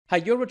Hi,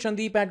 you're with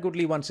Chandeep at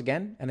Goodly once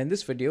again, and in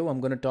this video, I'm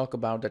going to talk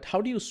about that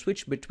how do you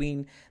switch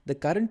between the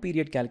current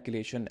period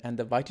calculation and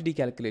the YTD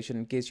calculation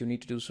in case you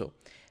need to do so.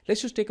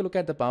 Let's just take a look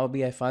at the Power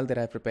BI file that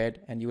I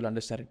prepared and you will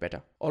understand it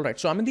better. Alright,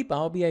 so I'm in the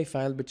Power BI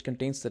file which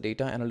contains the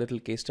data and a little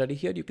case study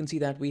here. You can see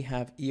that we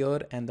have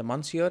year and the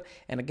months here,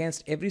 and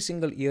against every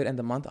single year and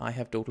the month I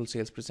have total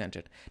sales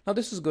presented. Now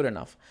this is good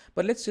enough,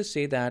 but let's just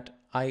say that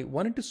I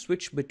wanted to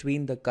switch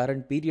between the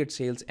current period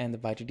sales and the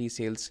YTD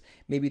sales,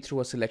 maybe through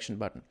a selection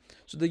button.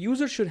 So the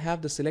user should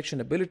have the selection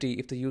ability.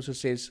 If the user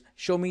says,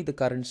 show me the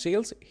current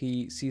sales,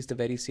 he sees the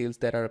very sales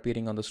that are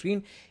appearing on the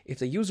screen. If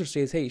the user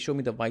says, hey, show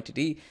me the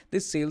YTD,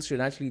 this sales should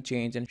actually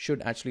change and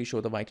should actually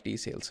show the YTD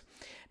sales.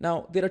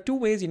 Now, there are two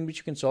ways in which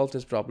you can solve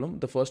this problem.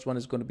 The first one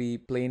is going to be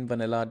plain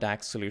vanilla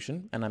DAX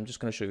solution, and I'm just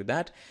going to show you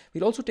that.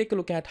 We'll also take a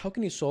look at how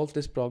can you solve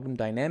this problem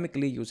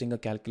dynamically using a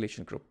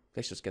calculation group.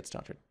 Let's just get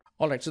started.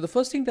 Alright, so the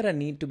first thing that I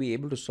need to be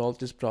able to solve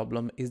this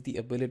problem is the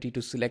ability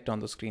to select on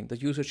the screen. The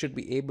user should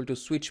be able to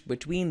switch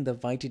between the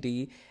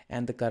YTD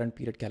and the current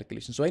period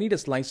calculation. So I need a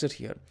slicer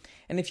here.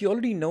 And if you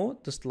already know,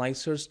 the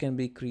slicers can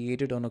be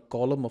created on a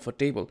column of a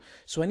table.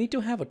 So I need to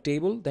have a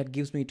table that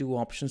gives me two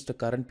options, the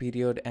current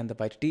period and the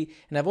YTD.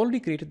 And I've already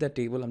created that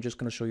table. I'm just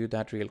going to show you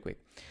that real quick.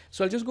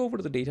 So I'll just go over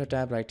to the data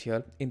tab right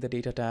here. In the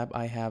data tab,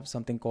 I have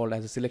something called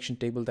as a selection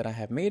table that I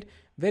have made.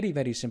 Very,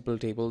 very simple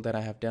table that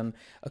I have done.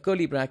 A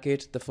curly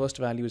bracket. The first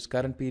value is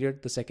current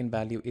period, the second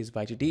value is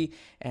YTD,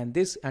 and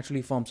this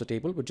actually forms a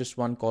table with just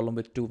one column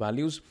with two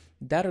values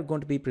that are going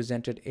to be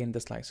presented in the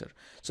slicer.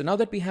 So now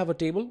that we have a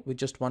table with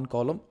just one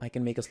column, I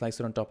can make a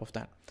slicer on top of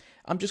that.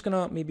 I'm just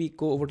gonna maybe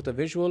go over to the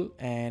visual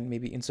and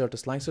maybe insert a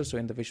slicer. So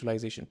in the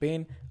visualization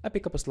pane, I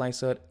pick up a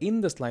slicer.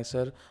 In the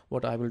slicer,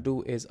 what I will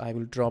do is I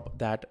will drop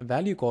that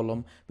value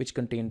column which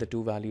contained the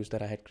two values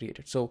that I had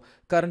created. So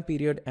current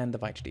period and the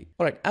YTD.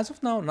 All right, as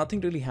of now, nothing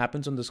really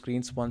happens on the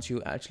screens once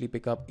you actually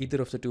pick up either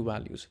of the two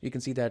values. You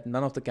can see that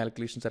none of the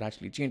calculations are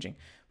actually changing.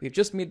 We've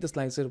just made the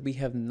slicer. We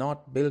have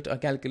not built a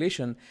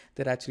calculation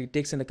that actually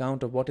takes into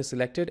account of what is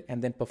selected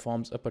and then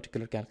performs a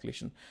particular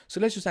calculation.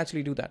 So let's just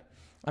actually do that.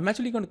 I'm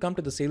actually going to come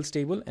to the sales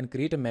table and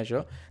create a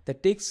measure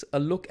that takes a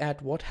look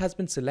at what has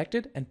been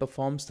selected and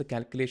performs the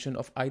calculation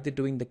of either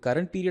doing the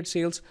current period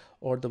sales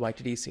or the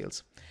YTD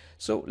sales.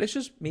 So let's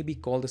just maybe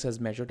call this as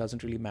measure,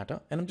 doesn't really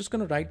matter. And I'm just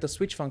going to write the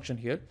switch function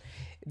here.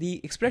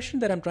 The expression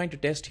that I'm trying to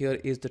test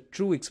here is the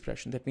true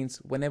expression. That means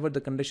whenever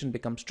the condition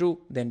becomes true,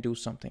 then do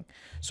something.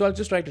 So I'll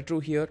just write a true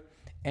here.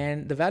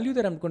 And the value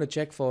that I'm going to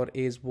check for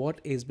is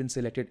what has been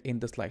selected in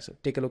the slicer.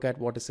 Take a look at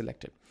what is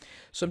selected.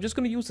 So I'm just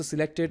going to use the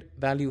selected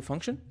value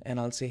function and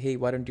I'll say, hey,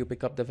 why don't you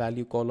pick up the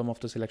value column of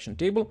the selection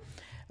table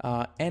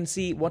and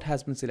see what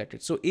has been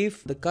selected. So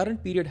if the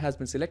current period has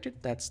been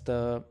selected, that's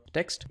the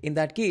text. In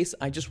that case,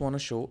 I just want to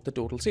show the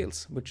total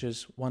sales, which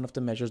is one of the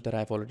measures that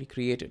I've already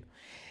created.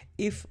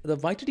 If the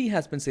YTD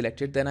has been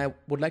selected, then I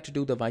would like to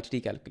do the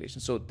YTD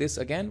calculation. So this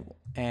again,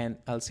 and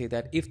I'll say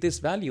that if this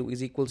value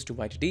is equals to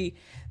YTD,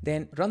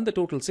 then run the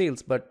total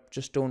sales, but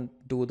just don't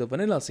do the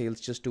vanilla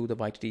sales, just do the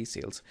YTD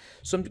sales.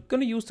 So I'm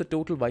going to use the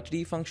total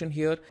YTD function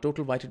here.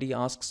 Total YTD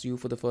asks you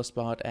for the first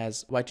part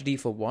as YTD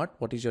for what?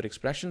 What is your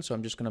expression? So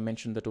I'm just going to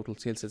mention the total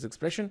sales as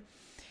expression.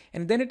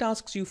 And then it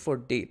asks you for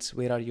dates.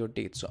 Where are your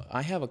dates? So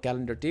I have a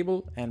calendar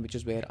table, and which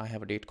is where I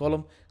have a date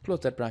column. Close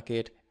that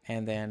bracket,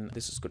 and then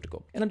this is good to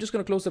go. And I'm just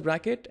going to close the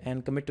bracket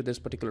and commit to this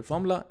particular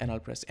formula, and I'll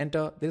press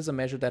enter. There is a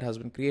measure that has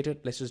been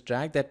created. Let's just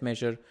drag that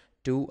measure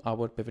to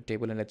our pivot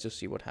table and let's just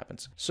see what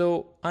happens.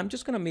 So I'm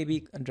just going to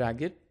maybe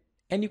drag it.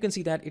 And you can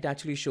see that it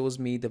actually shows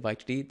me the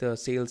YTD. The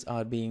sales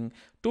are being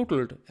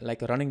totaled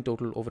like a running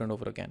total over and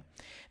over again.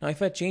 Now,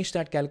 if I change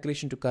that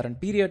calculation to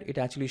current period, it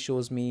actually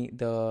shows me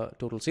the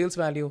total sales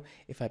value.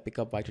 If I pick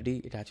up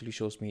YTD, it actually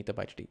shows me the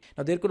YTD.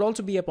 Now, there could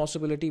also be a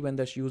possibility when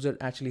the user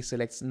actually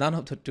selects none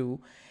of the two.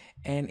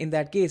 And in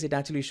that case, it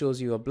actually shows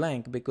you a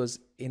blank because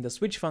in the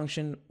switch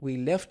function, we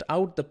left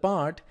out the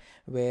part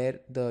where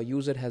the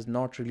user has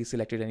not really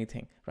selected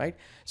anything, right?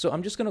 So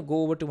I'm just going to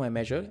go over to my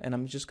measure and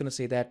I'm just going to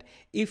say that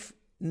if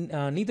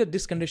neither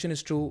this condition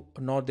is true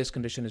nor this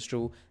condition is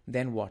true,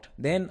 then what?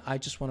 Then I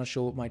just want to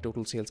show my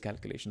total sales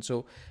calculation.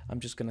 So I'm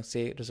just going to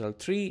say result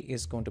 3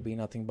 is going to be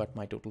nothing but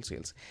my total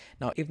sales.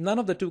 Now, if none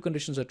of the two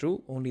conditions are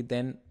true, only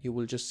then you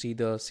will just see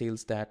the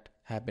sales that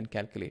have been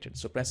calculated.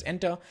 So press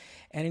enter.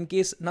 And in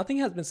case nothing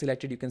has been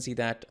selected, you can see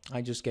that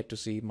I just get to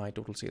see my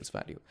total sales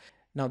value.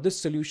 Now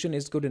this solution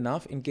is good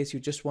enough in case you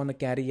just want to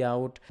carry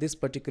out this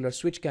particular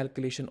switch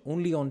calculation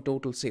only on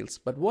total sales.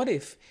 But what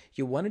if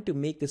you wanted to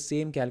make the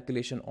same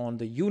calculation on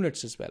the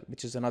units as well,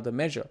 which is another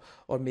measure,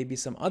 or maybe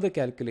some other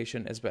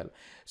calculation as well?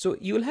 So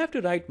you'll have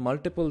to write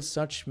multiple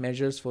such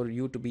measures for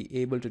you to be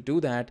able to do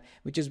that,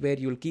 which is where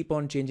you'll keep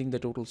on changing the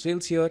total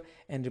sales here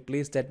and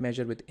replace that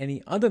measure with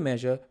any other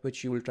measure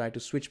which you will try to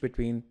switch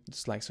between the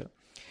slicer.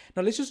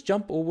 Now let's just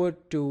jump over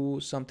to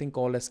something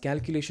called as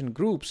calculation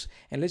groups,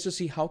 and let's just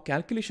see how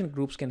calculation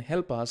groups can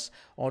help us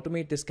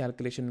automate this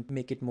calculation and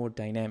make it more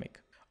dynamic.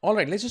 All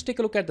right, let's just take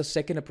a look at the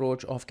second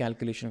approach of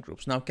calculation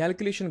groups. Now,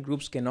 calculation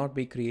groups cannot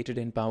be created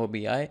in Power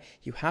BI.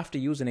 You have to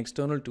use an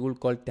external tool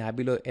called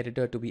Tabular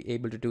Editor to be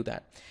able to do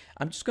that.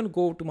 I'm just going to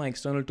go to my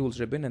external tools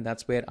ribbon, and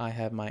that's where I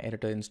have my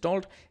editor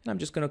installed. And I'm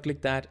just going to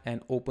click that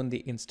and open the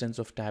instance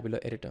of Tabular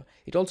Editor.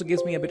 It also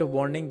gives me a bit of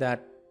warning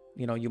that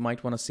you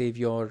might want to save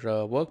your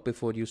work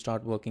before you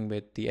start working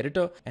with the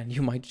editor, and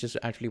you might just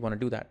actually want to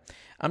do that.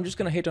 I'm just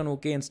going to hit on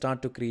OK and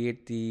start to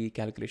create the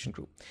calculation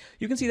group.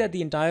 You can see that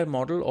the entire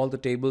model, all the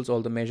tables,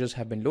 all the measures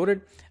have been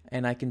loaded,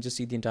 and I can just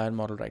see the entire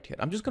model right here.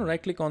 I'm just going to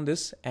right click on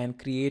this and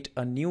create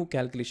a new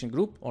calculation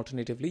group.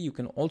 Alternatively, you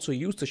can also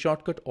use the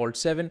shortcut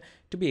Alt-7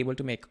 to be able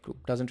to make a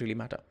group. Doesn't really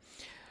matter.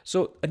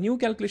 So a new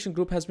calculation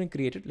group has been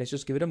created. Let's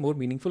just give it a more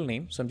meaningful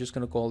name. So I'm just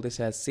going to call this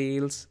as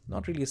sales,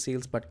 not really a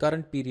sales, but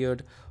current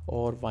period,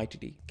 or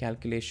YTD,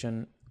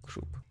 calculation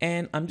group.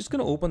 And I'm just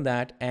going to open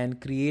that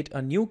and create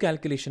a new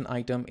calculation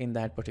item in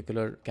that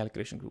particular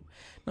calculation group.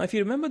 Now, if you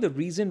remember, the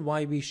reason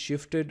why we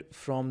shifted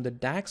from the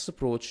DAX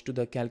approach to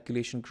the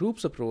calculation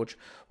groups approach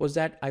was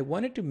that I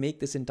wanted to make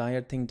this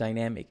entire thing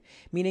dynamic.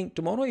 Meaning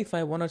tomorrow, if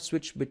I want to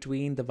switch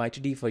between the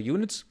YTD for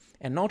units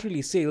and not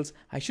really sales,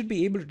 I should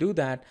be able to do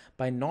that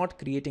by not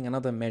creating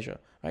another measure,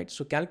 right?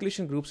 So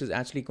calculation groups is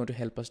actually going to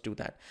help us do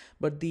that.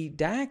 But the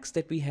DAX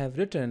that we have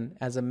written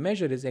as a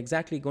measure is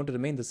exactly going to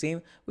remain the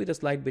same with a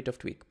slight bit of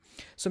tweak.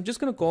 So I'm just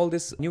going to call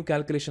this new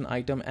calculation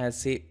item as,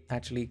 say,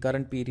 actually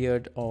current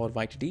period or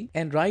YTD,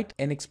 and write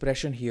an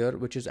expression here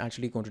which is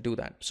actually going to do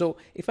that. So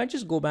if I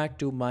just go back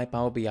to my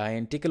Power BI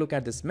and take a look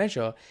at this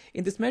measure,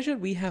 in this measure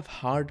we have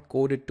hard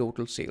coded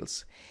total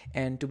sales,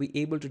 and to be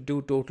able to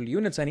do total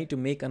units, I need to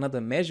make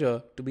another measure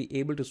to be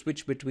able to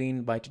switch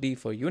between YTD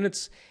for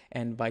units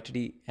and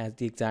YTD as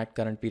the exact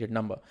current period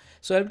number.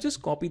 So I'll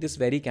just copy this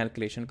very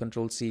calculation,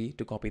 Control C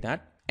to copy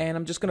that. And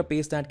I'm just going to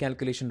paste that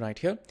calculation right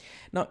here.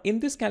 Now, in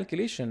this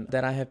calculation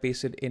that I have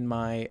pasted in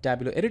my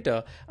Tabular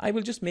Editor, I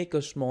will just make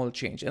a small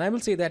change. And I will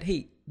say that,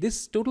 hey,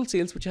 this total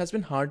sales, which has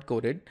been hard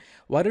coded,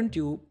 why don't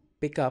you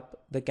pick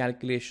up the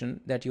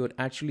calculation that you're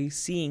actually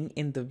seeing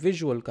in the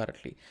visual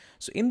currently.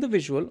 So in the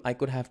visual, I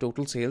could have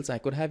total sales, I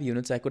could have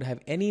units, I could have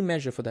any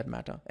measure for that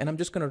matter. And I'm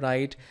just going to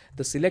write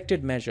the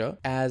selected measure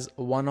as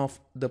one of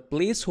the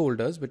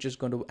placeholders, which is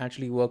going to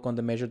actually work on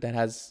the measure that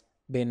has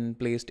been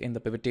placed in the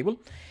pivot table.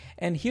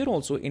 And here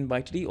also in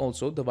YTD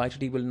also, the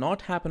YTD will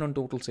not happen on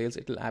total sales.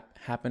 It will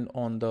happen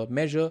on the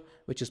measure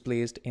which is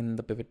placed in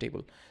the pivot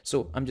table.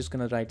 So I'm just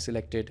going to write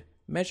selected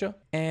measure.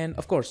 And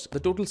of course, the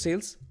total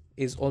sales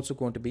is also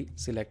going to be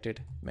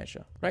selected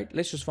measure, right?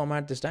 Let's just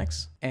format this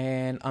DAX,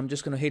 and I'm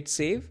just going to hit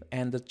save,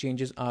 and the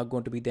changes are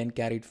going to be then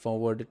carried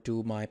forward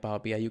to my Power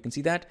BI. You can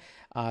see that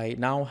I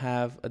now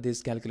have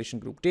this calculation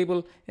group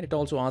table, and it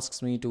also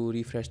asks me to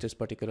refresh this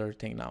particular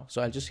thing now.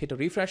 So I'll just hit a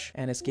refresh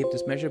and escape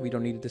this measure. We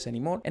don't need this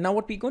anymore. And now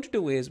what we're going to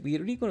do is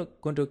we're really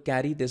going to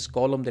carry this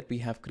column that we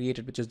have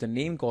created, which is the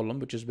name column,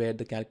 which is where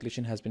the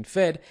calculation has been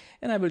fed.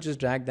 And I will just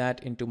drag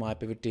that into my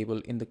pivot table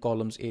in the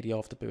columns area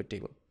of the pivot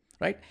table.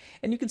 Right?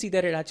 And you can see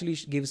that it actually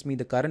gives me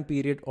the current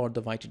period or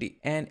the YTD.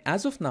 And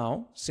as of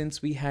now,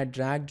 since we had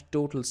dragged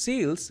total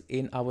sales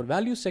in our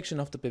value section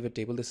of the pivot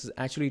table, this is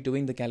actually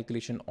doing the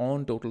calculation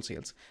on total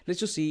sales.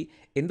 Let's just see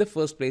in the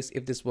first place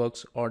if this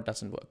works or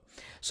doesn't work.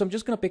 So I'm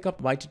just going to pick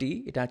up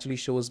YTD. It actually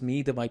shows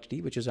me the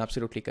YTD, which is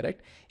absolutely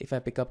correct. If I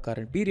pick up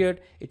current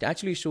period, it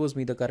actually shows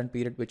me the current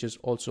period, which is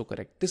also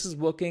correct. This is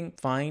working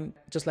fine,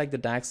 just like the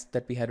DAX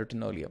that we had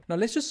written earlier. Now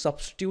let's just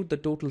substitute the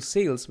total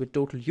sales with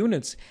total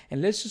units,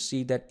 and let's just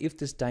see that if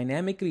this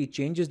dynamically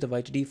changes the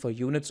YTD for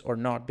units or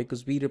not,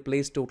 because we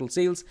replaced total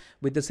sales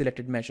with the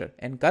selected measure.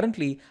 And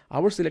currently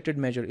our selected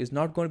measure is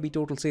not going to be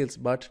total sales,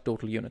 but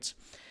total units.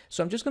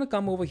 So I'm just going to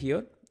come over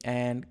here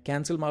and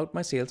cancel out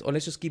my sales, or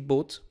let's just keep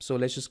both. So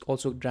let's just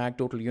also drag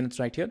total units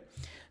right here.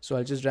 So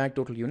I'll just drag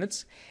total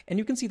units, and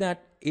you can see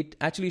that it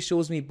actually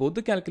shows me both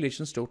the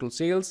calculations, total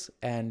sales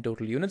and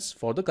total units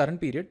for the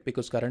current period,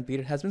 because current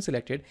period has been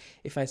selected.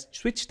 If I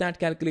switch that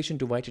calculation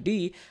to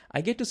YTD,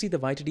 I get to see the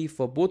YTD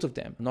for both of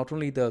them, not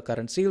only the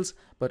current sales,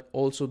 but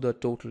also the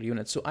total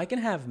units. So I can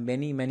have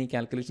many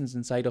calculations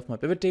inside of my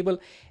pivot table,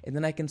 and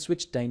then I can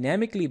switch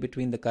dynamically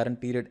between the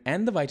current period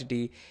and the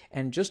YTD,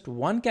 and just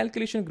one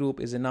calculation group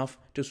is enough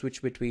to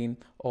switch between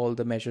all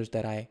the measures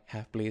that I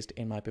have placed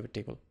in my pivot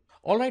table.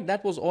 All right,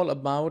 that was all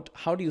about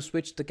how do you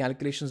switch the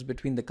calculations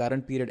between the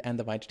current period and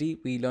the YTD.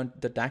 We learned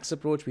the DAX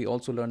approach. We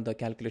also learned the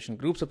calculation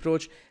groups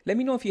approach. Let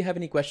me know if you have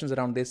any questions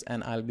around this,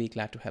 and I'll be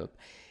glad to help.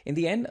 In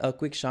the end, a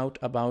quick shout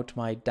about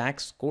my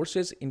DAX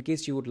courses. In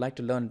case you would like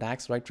to learn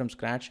DAX right from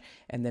scratch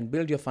and then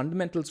build your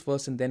fundamentals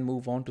first and then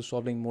move on to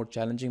solving more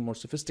challenging, more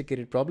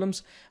sophisticated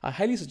problems, I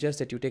highly suggest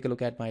that you take a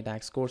look at my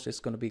DAX course. It's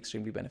going to be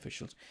extremely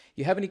beneficial. If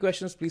you have any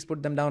questions, please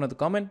put them down in the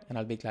comment and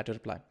I'll be glad to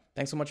reply.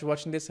 Thanks so much for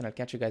watching this, and I'll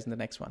catch you guys in the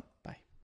next one. Bye.